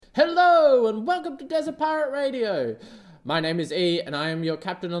Hello and welcome to Desert Pirate Radio. My name is E and I am your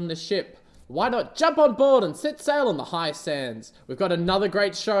captain on this ship. Why not jump on board and set sail on the high sands? We've got another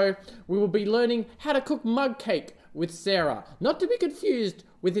great show. We will be learning how to cook mug cake with Sarah, not to be confused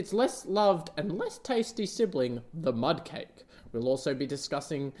with its less loved and less tasty sibling, the mud cake. We'll also be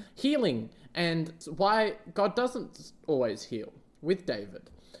discussing healing and why God doesn't always heal with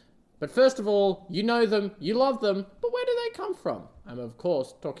David. But first of all, you know them, you love them, but where do they come from? I'm of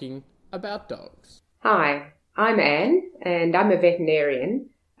course talking about dogs. Hi, I'm Anne and I'm a veterinarian,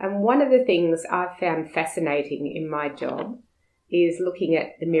 and one of the things I've found fascinating in my job is looking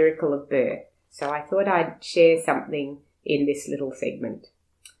at the miracle of birth. So I thought I'd share something in this little segment.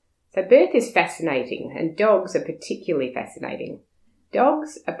 So birth is fascinating and dogs are particularly fascinating.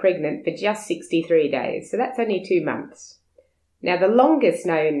 Dogs are pregnant for just 63 days, so that's only 2 months. Now, the longest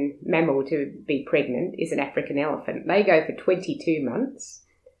known mammal to be pregnant is an African elephant. They go for 22 months.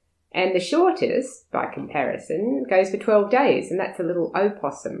 And the shortest, by comparison, goes for 12 days, and that's a little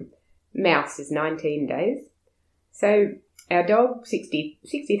opossum. Mouse is 19 days. So our dog,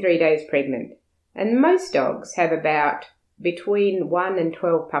 63 days pregnant. And most dogs have about between 1 and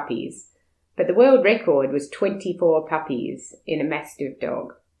 12 puppies. But the world record was 24 puppies in a Mastiff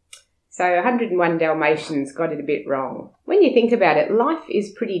dog. So 101 Dalmatians got it a bit wrong. When you think about it, life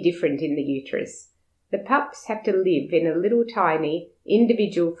is pretty different in the uterus. The pups have to live in a little tiny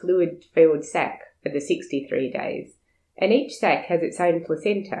individual fluid-filled sac for the 63 days, and each sac has its own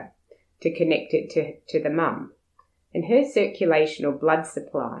placenta to connect it to the mum. And her circulation or blood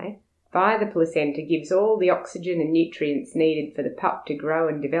supply via the placenta gives all the oxygen and nutrients needed for the pup to grow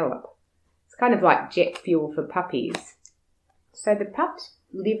and develop. It's kind of like jet fuel for puppies. So the pup's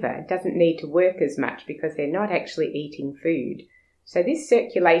liver doesn't need to work as much because they're not actually eating food. So this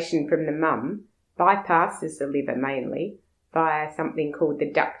circulation from the mum bypasses the liver mainly via something called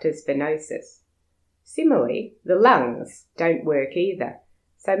the ductus venosus. Similarly, the lungs don't work either.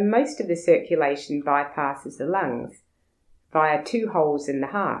 So most of the circulation bypasses the lungs via 2 holes in the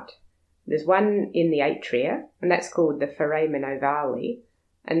heart. There's one in the atria, and that's called the foramen ovale,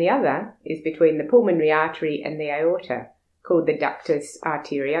 and the other is between the pulmonary artery and the aorta, called the ductus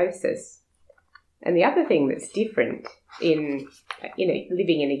arteriosus. And the other thing that's different in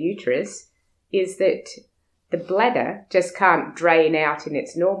living in a uterus is that the bladder just can't drain out in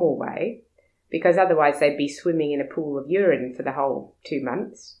its normal way, because otherwise they'd be swimming in a pool of urine for the whole 2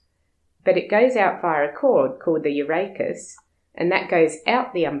 months. But it goes out via a cord called the urachus, and that goes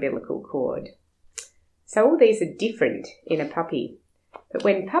out the umbilical cord. So all these are different in a puppy. But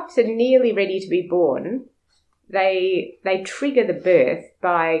when pups are nearly ready to be born, they trigger the birth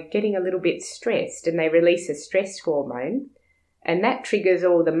by getting a little bit stressed, and they release a stress hormone, and that triggers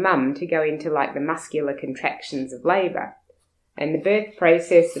all the mum to go into like the muscular contractions of labour. And the birth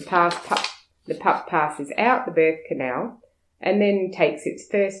process, the pup passes out the birth canal and then takes its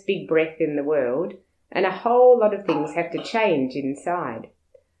first big breath in the world, and a whole lot of things have to change inside.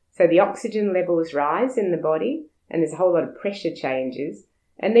 So the oxygen levels rise in the body, and there's a whole lot of pressure changes,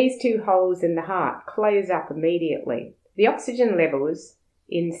 and these 2 holes in the heart close up immediately. The oxygen levels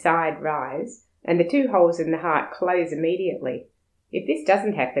inside rise, and the 2 holes in the heart close immediately. If this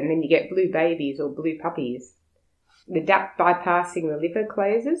doesn't happen, then you get blue babies or blue puppies. The duct bypassing the liver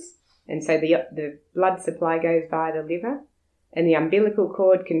closes, and so the blood supply goes via the liver, and the umbilical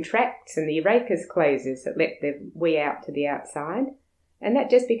cord contracts and the urachus closes that let the wee out to the outside, and that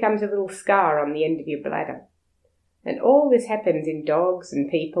just becomes a little scar on the end of your bladder. And all this happens in dogs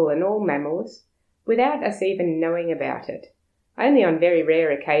and people and all mammals without us even knowing about it. Only on very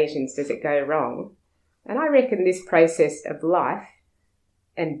rare occasions does it go wrong. And I reckon this process of life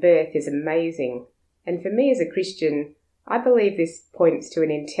and birth is amazing. And for me as a Christian, I believe this points to an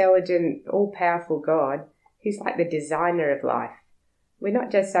intelligent, all-powerful God who's like the designer of life. We're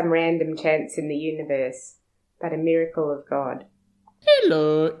not just some random chance in the universe, but a miracle of God.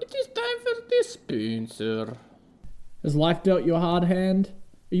 Hello, it is time for the sponsor. Has life dealt you a hard hand?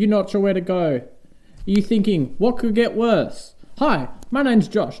 Are you not sure where to go? Are you thinking, what could get worse? Hi, my name's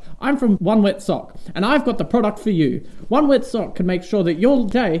Josh. I'm from One Wet Sock, and I've got the product for you. One Wet Sock can make sure that your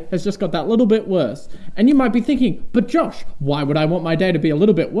day has just got that little bit worse. And you might be thinking, but Josh, why would I want my day to be a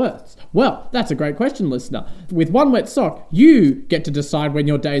little bit worse? Well, that's a great question, listener. With One Wet Sock, you get to decide when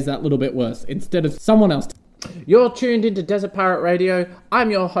your day is that little bit worse, instead of someone else. You're tuned into Desert Pirate Radio.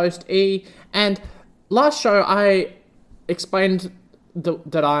 I'm your host, E, and last show I explained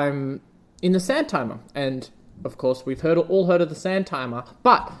that I'm in the sand timer, and of course we've all heard of the sand timer,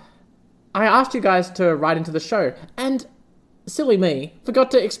 but I asked you guys to write into the show, and silly me forgot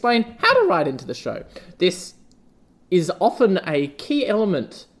to explain how to write into the show. This is often a key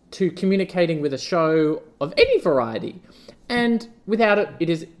element to communicating with a show of any variety. And without it, it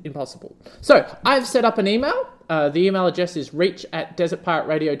is impossible. So I've set up an email. The email address is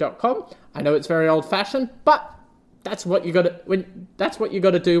reach@desertpirateradio.com. I know it's very old-fashioned, but that's what you got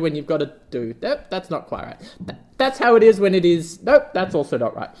to do when you've got to do. Nope, that's not quite right. That's how it is when it is. Nope, that's also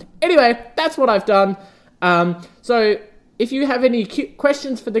not right. Anyway, that's what I've done. So if you have any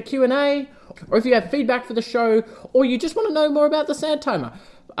questions for the Q&A, or if you have feedback for the show, or you just want to know more about the Sandtimer,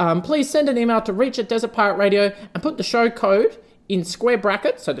 please send an email to reach@desertpirateradio and put the show code in square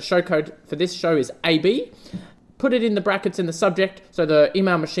brackets. So the show code for this show is AB. Put it in the brackets in the subject so the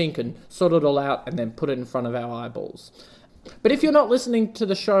email machine can sort it all out and then put it in front of our eyeballs. But if you're not listening to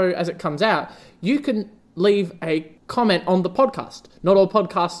the show as it comes out, you can leave a comment on the podcast. Not all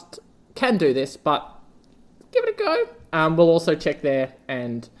podcasts can do this, but give it a go. We'll also check there.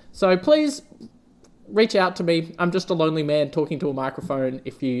 And so please reach out to me. I'm just a lonely man talking to a microphone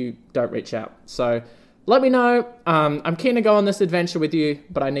if you don't reach out. So let me know. I'm keen to go on this adventure with you,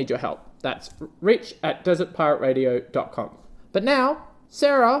 but I need your help. That's reach@desertpirateradio.com. But now,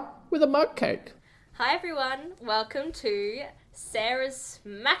 Sarah with a mug cake. Hi everyone, welcome to Sarah's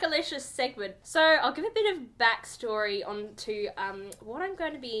Smackalicious segment. So I'll give a bit of backstory onto what I'm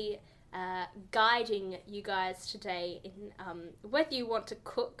going to be guiding you guys today in whether you want to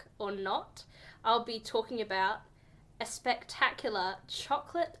cook or not. I'll be talking about a spectacular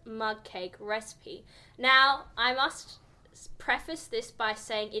chocolate mug cake recipe. Now, I must preface this by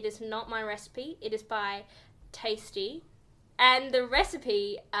saying it is not my recipe. It is by Tasty. And the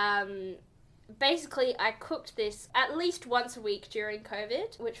recipe, basically I cooked this at least once a week during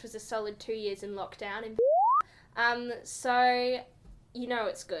COVID, which was a solid 2 years in lockdown. So you know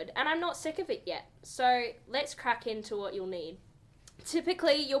it's good. And I'm not sick of it yet. So let's crack into what you'll need.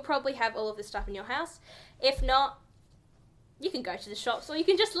 Typically, you'll probably have all of this stuff in your house. If not, you can go to the shops or you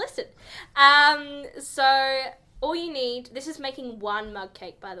can just listen. So all you need, this is making one mug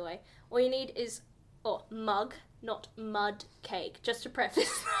cake, by the way. All you need is, mug, not mud cake, just to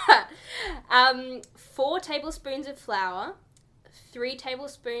preface that. 4 tablespoons of flour, 3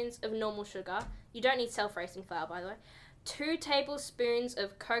 tablespoons of normal sugar. You don't need self-raising flour, by the way. 2 tablespoons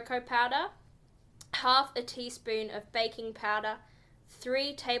of cocoa powder, half a teaspoon of baking powder,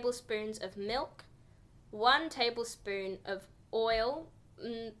 3 tablespoons of milk, 1 tablespoon of oil,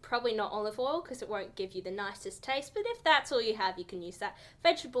 probably not olive oil because it won't give you the nicest taste, but if that's all you have, you can use that.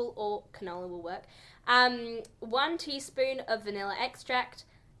 Vegetable or canola will work. 1 teaspoon of vanilla extract,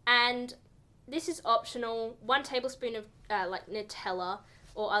 and this is optional, 1 tablespoon of Nutella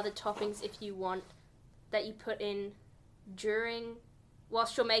or other toppings if you want that you put in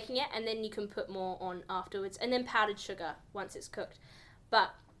whilst you're making it, and then you can put more on afterwards, and then powdered sugar once it's cooked.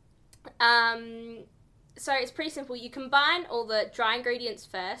 But so it's pretty simple. You combine all the dry ingredients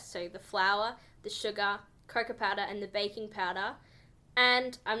first, so the flour, the sugar, cocoa powder, and the baking powder.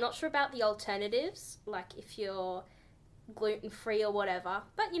 And I'm not sure about the alternatives, like if you're gluten-free or whatever,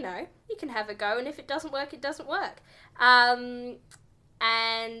 but you know, you can have a go, and if it doesn't work, it doesn't work. And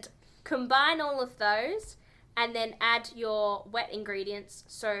combine all of those, and then add your wet ingredients,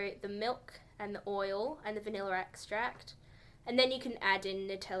 so the milk and the oil and the vanilla extract. And then you can add in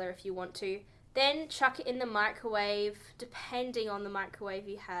Nutella if you want to. Then chuck it in the microwave, depending on the microwave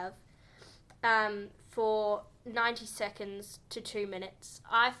you have, for 90 seconds to 2 minutes.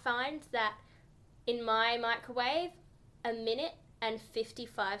 I find that in my microwave, 1 minute and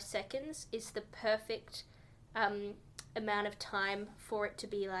 55 seconds is the perfect amount of time for it to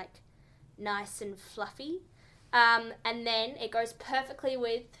be like nice and fluffy. And then it goes perfectly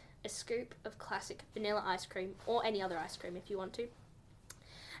with a scoop of classic vanilla ice cream, or any other ice cream if you want to.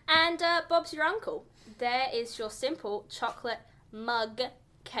 And Bob's your uncle. There is your simple chocolate mug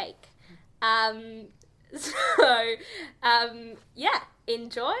cake.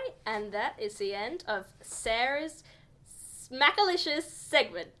 Enjoy. And that is the end of Sarah's Smackalicious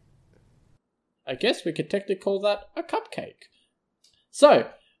segment. I guess we could technically call that a cupcake. So,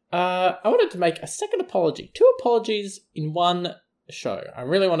 I wanted to make a second apology. 2 apologies in one show. I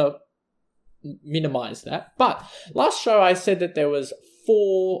really want to minimize that. But last show I said that there was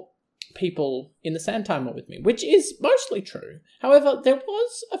 4 people in the Sandtimer with me, which is mostly true. However, there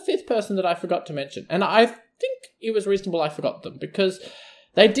was a 5th person that I forgot to mention, and I think it was reasonable I forgot them because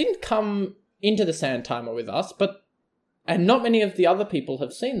they didn't come into the Sandtimer with us, and not many of the other people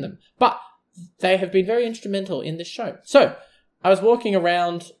have seen them, but they have been very instrumental in this show. So, I was walking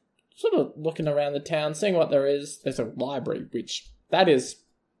around, sort of looking around the town, seeing what there is. There's a library, which that is...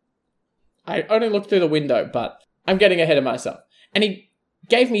 I only looked through the window, but I'm getting ahead of myself. And he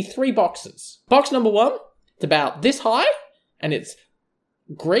gave me 3 boxes. Box number 1, it's about this high, and it's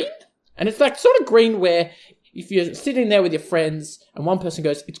green. And it's like sort of green where if you're sitting there with your friends and one person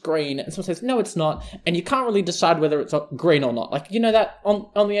goes, it's green, and someone says, no, it's not, and you can't really decide whether it's green or not. Like, you know that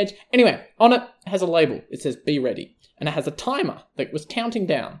on the edge? Anyway, on it has a label. It says, be ready. And it has a timer that was counting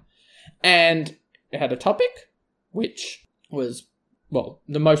down. And it had a topic, which was, well,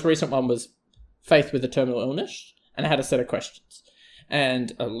 the most recent one was faith with a terminal illness. And it had a set of questions.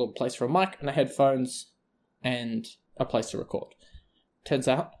 And a little place for a mic and a headphones and a place to record. Turns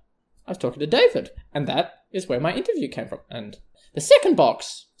out I was talking to David, and that is where my interview came from. And the second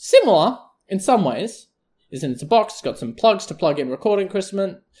box, similar in some ways, is in it's a box, it's got some plugs to plug in recording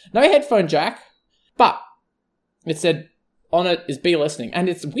equipment, no headphone jack, but it said on it is be listening. And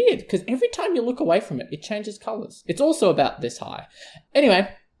it's weird because every time you look away from it, it changes colours. It's also about this high. Anyway,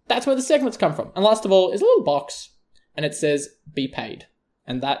 that's where the segments come from. And last of all is a little box, and it says be paid.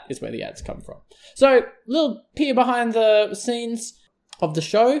 And that is where the ads come from. So, little peer behind the scenes of the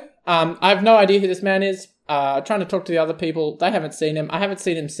show. I have no idea who this man is. Trying to talk to the other people. They haven't seen him. I haven't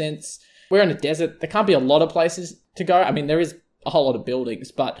seen him since. We're in a desert. There can't be a lot of places to go. I mean, there is a whole lot of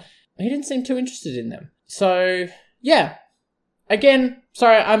buildings, but he didn't seem too interested in them. So, yeah. Again,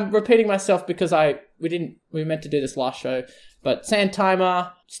 sorry, I'm repeating myself because we meant to do this last show, but Sand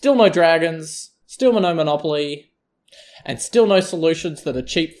Timer, still no dragons, still no Monopoly, and still no solutions that are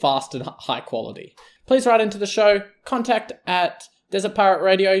cheap, fast, and high quality. Please write into the show, contact at Desert Pirate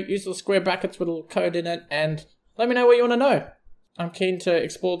Radio, use the square brackets with a little code in it, and let me know what you want to know. I'm keen to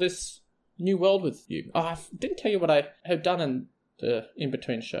explore this new world with you. Oh, I didn't tell you what I have done in the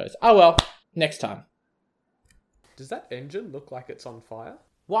in-between shows. Oh well, next time. Does that engine look like it's on fire?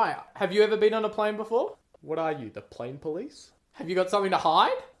 Why? Have you ever been on a plane before? What are you, the plane police? Have you got something to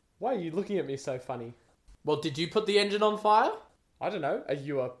hide? Why are you looking at me so funny? Well, did you put the engine on fire? I don't know, are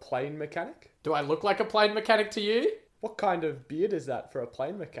you a plane mechanic? Do I look like a plane mechanic to you? What kind of beard is that for a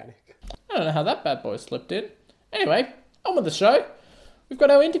plane mechanic? I don't know how that bad boy slipped in. Anyway, on with the show. We've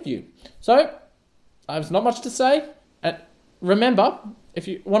got our interview. So, there's not much to say. And remember, if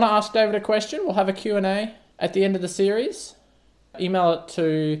you want to ask David a question, we'll have a Q&A at the end of the series. Email it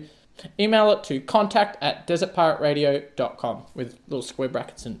to contact@desertpirateradio.com with little square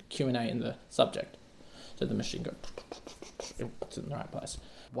brackets and Q&A in the subject. So the machine goes, it puts it in the right place.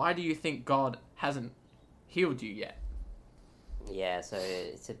 Why do you think God hasn't healed you yet? Yeah, so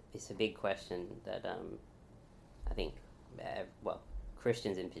it's a big question that I think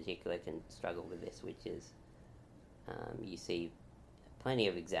Christians in particular can struggle with this, which is you see plenty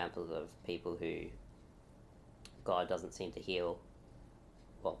of examples of people who God doesn't seem to heal.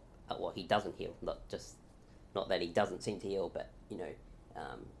 Well, he doesn't heal. Not that he doesn't seem to heal, but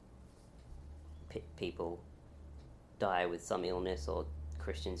people die with some illness, or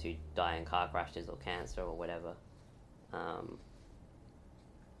Christians who die in car crashes or cancer or whatever.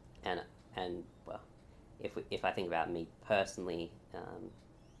 If I think about me personally,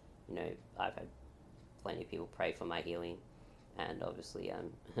 I've had plenty of people pray for my healing, and obviously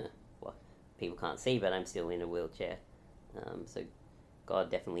people can't see, but I'm still in a wheelchair. So God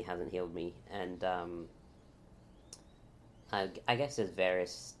definitely hasn't healed me, and I guess there's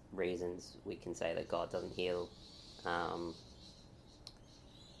various reasons we can say that God doesn't heal.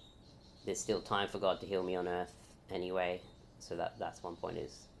 There's still time for God to heal me on earth anyway, so that's one point.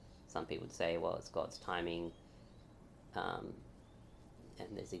 Is some people would say, well, it's God's timing, and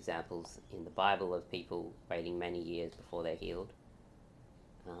there's examples in the Bible of people waiting many years before they're healed.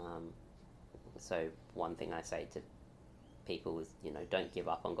 So one thing I say to people is, don't give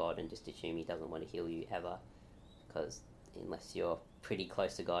up on God and just assume he doesn't want to heal you ever, because unless you're pretty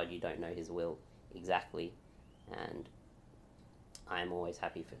close to God, you don't know his will exactly. And I'm always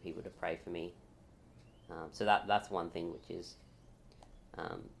happy for people to pray for me. So that's one thing, which is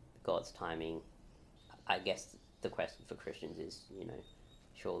God's timing. I guess the question for Christians is,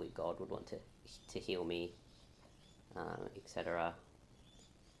 surely God would want to heal me, etc.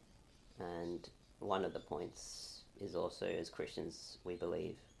 And one of the points is also, as Christians, we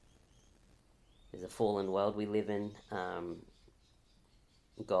believe there's a fallen world we live in.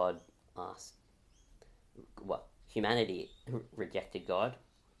 God asked, humanity rejected God,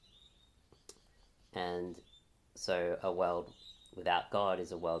 and so a world without God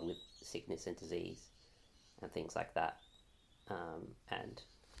is a world with sickness and disease and things like that. And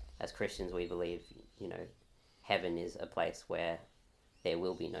as Christians, we believe, heaven is a place where there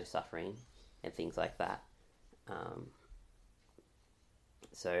will be no suffering and things like that.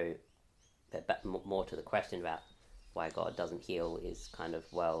 So, but more to the question about why God doesn't heal is kind of,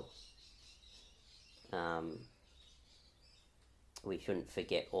 we shouldn't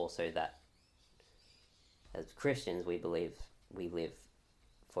forget also that as Christians, we believe we live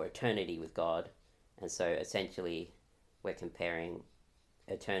for eternity with God. And so essentially we're comparing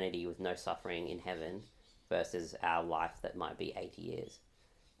eternity with no suffering in heaven versus our life that might be 80 years.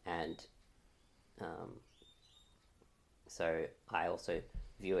 And so I also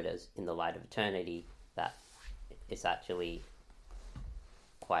view it as, in the light of eternity, that it's actually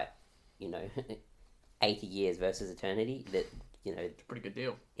quite, 80 years versus eternity, that, It's a pretty good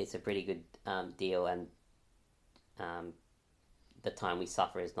deal. it's a pretty good deal, and the time we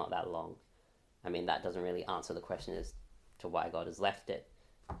suffer is not that long. I mean, that doesn't really answer the question as to why God has left it,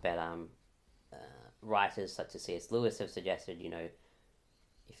 but writers such as C.S. Lewis have suggested,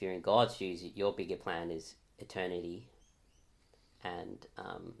 if you're in God's shoes, your bigger plan is eternity, and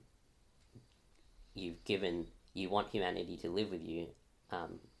you want humanity to live with you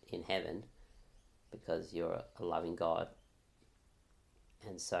in heaven because you're a loving God.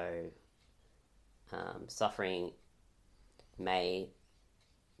 And so suffering may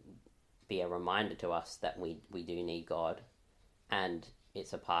be a reminder to us that we do need God, and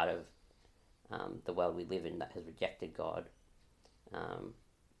it's a part of the world we live in that has rejected God.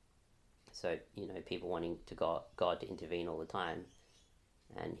 So, people wanting God to intervene all the time,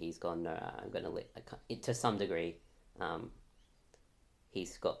 and he's gone, no, I'm going to to some degree,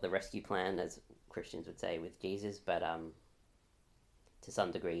 he's got the rescue plan, as Christians would say, with Jesus, but to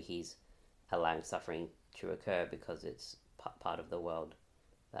some degree he's allowing suffering to occur because it's part of the world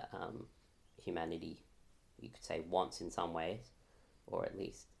that humanity, you could say, wants in some ways, or at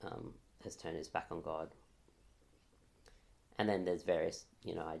least has turned its back on God. And then there's various,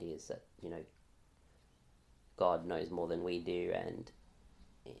 ideas that, God knows more than we do, and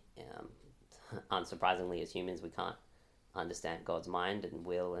unsurprisingly, as humans, we can't understand God's mind and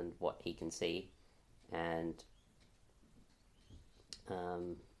will and what he can see, and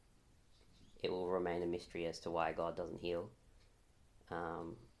it will remain a mystery as to why God doesn't heal.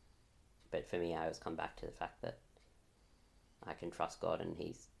 But for me, I always come back to the fact that I can trust God, and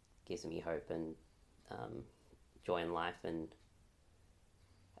he gives me hope and joy in life. And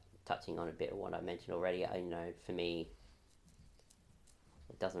touching on a bit of what I mentioned already, for me,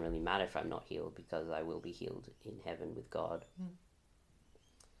 it doesn't really matter if I'm not healed, because I will be healed in heaven with God.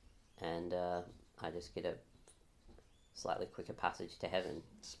 And I just get a slightly quicker passage to heaven.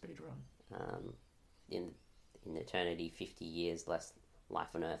 Speed run. In eternity, 50 years less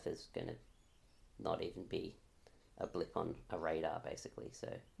life on earth is going to not even be a blip on a radar, basically. So,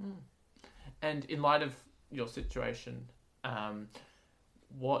 And in light of your situation,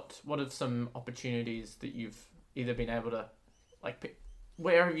 what are some opportunities that you've either been able to pick?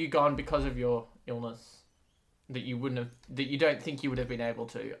 Where have you gone because of your illness that you don't think you would have been able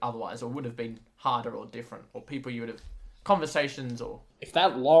to otherwise, or would have been harder or different, or people you would have conversations? Or if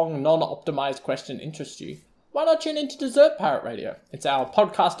that long non-optimized question interests you, why not tune into Dessert Parrot Radio? It's our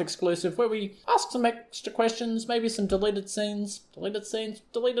podcast exclusive where we ask some extra questions, maybe some deleted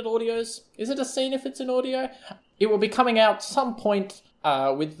audios. Is it a scene if it's an audio? It will be coming out some point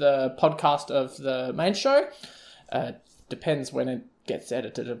with the podcast of the main show. Depends when it gets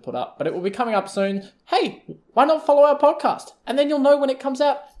edited and put up, but it will be coming up soon. Hey, why not follow our podcast? And then you'll know when it comes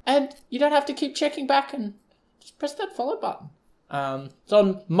out, and you don't have to keep checking back, and just press that follow button. It's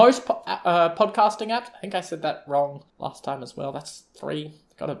on most podcasting apps. I think I said that wrong last time as well. That's 3.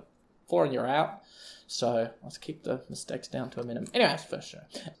 Got a 4 and you're out. So let's keep the mistakes down to a minimum. Anyway, that's the first show.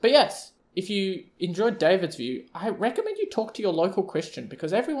 But yes, if you enjoyed David's view, I recommend you talk to your local Christian,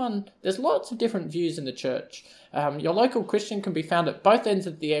 because there's lots of different views in the church. Your local Christian can be found at both ends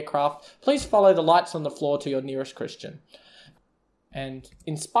of the aircraft. Please follow the lights on the floor to your nearest Christian. And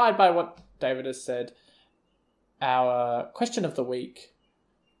inspired by what David has said, our question of the week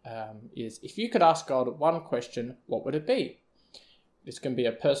is, if you could ask God one question, what would it be? This can be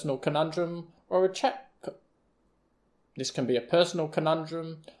a personal conundrum or a chat. This can be a personal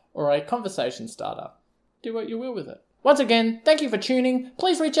conundrum or a conversation starter. Do what you will with it. Once again, thank you for tuning.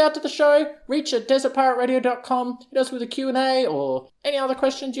 Please reach out to the show. Reach at desertparrotradio.com. Hit us with a Q&A or any other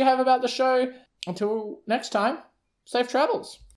questions you have about the show. Until next time, safe travels.